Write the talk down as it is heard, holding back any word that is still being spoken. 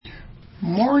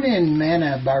Morning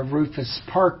Manna by Rufus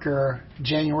Parker,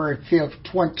 January 5th,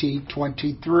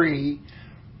 2023.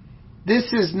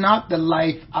 This is not the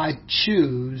life I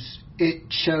choose, it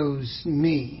chose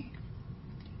me.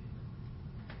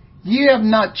 Ye have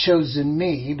not chosen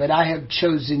me, but I have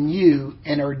chosen you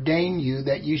and ordained you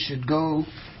that you should go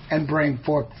and bring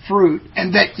forth fruit,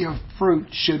 and that your fruit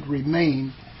should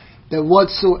remain, that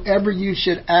whatsoever you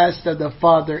should ask of the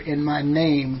Father in my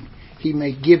name, He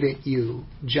may give it you.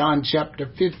 John chapter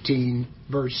 15,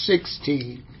 verse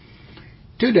 16.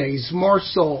 Today's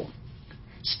morsel.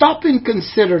 Stop and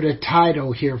consider the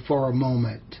title here for a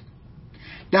moment.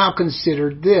 Now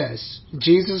consider this.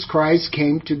 Jesus Christ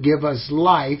came to give us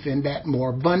life, and that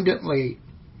more abundantly.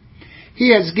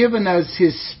 He has given us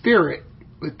His Spirit.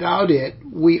 Without it,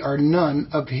 we are none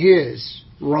of His.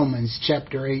 Romans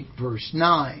chapter 8, verse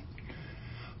 9.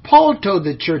 Paul told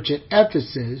the church at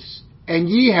Ephesus, and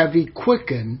ye have He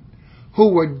quickened,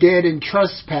 who were dead in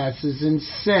trespasses and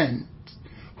sins,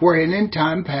 wherein in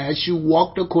time past you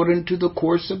walked according to the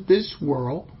course of this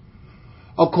world,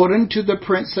 according to the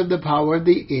prince of the power of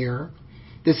the air,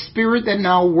 the spirit that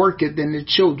now worketh in the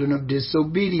children of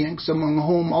disobedience, among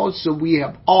whom also we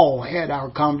have all had our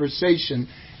conversation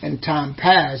in time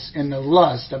past in the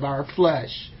lust of our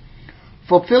flesh,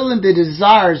 fulfilling the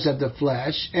desires of the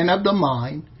flesh and of the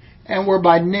mind, and were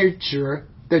by nature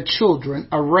the children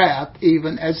of wrath,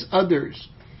 even as others.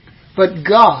 But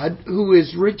God, who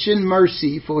is rich in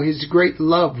mercy, for His great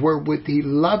love wherewith He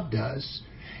loved us,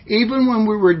 even when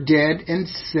we were dead in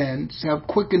sins, have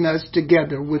quickened us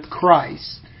together with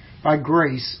Christ. By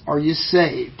grace are you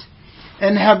saved,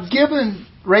 and have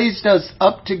raised us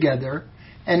up together,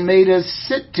 and made us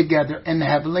sit together in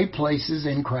heavenly places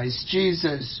in Christ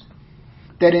Jesus,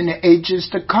 that in the ages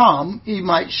to come He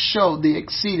might show the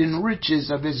exceeding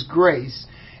riches of His grace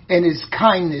and His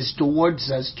kindness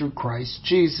towards us through Christ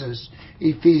Jesus.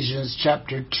 Ephesians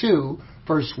chapter 2,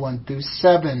 verse 1 through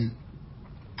 7.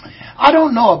 I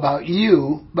don't know about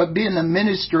you, but being a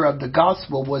minister of the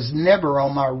gospel was never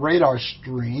on my radar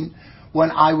screen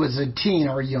when I was a teen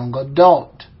or young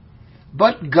adult.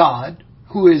 But God,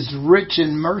 who is rich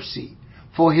in mercy,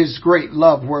 for His great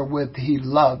love wherewith He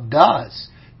loved us,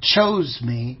 chose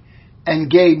me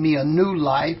and gave me a new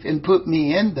life and put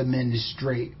me in the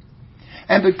ministry.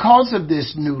 And because of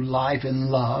this new life and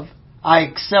love, I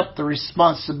accept the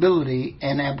responsibility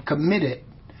and am committed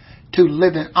to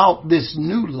living out this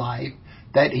new life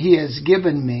that He has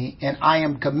given me, and I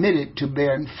am committed to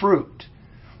bearing fruit.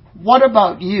 What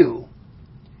about you?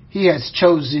 He has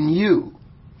chosen you.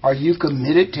 Are you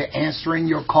committed to answering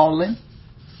your calling?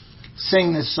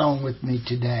 Sing this song with me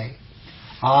today.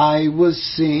 I was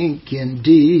sinking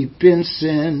deep in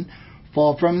sin,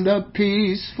 far from the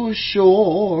peaceful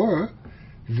shore,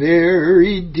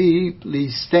 very deeply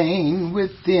stained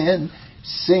within,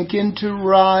 sinking to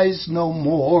rise no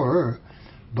more.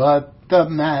 But the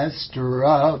Master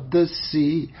of the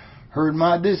sea heard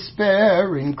my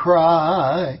despairing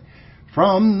cry.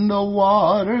 From the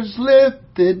waters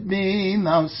lifted me,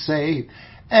 now safe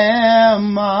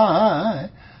am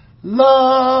I.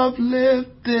 Love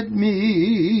lifted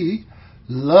me,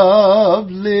 love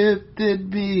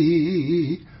lifted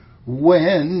me,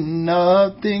 when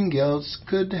nothing else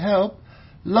could help.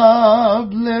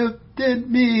 Love lifted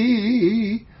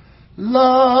me,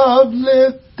 love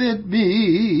lifted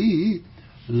me,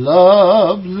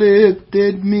 love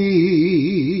lifted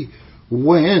me,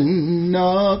 when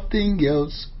nothing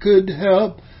else could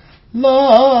help.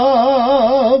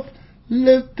 Love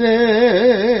lifted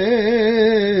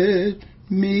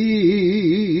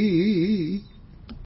me.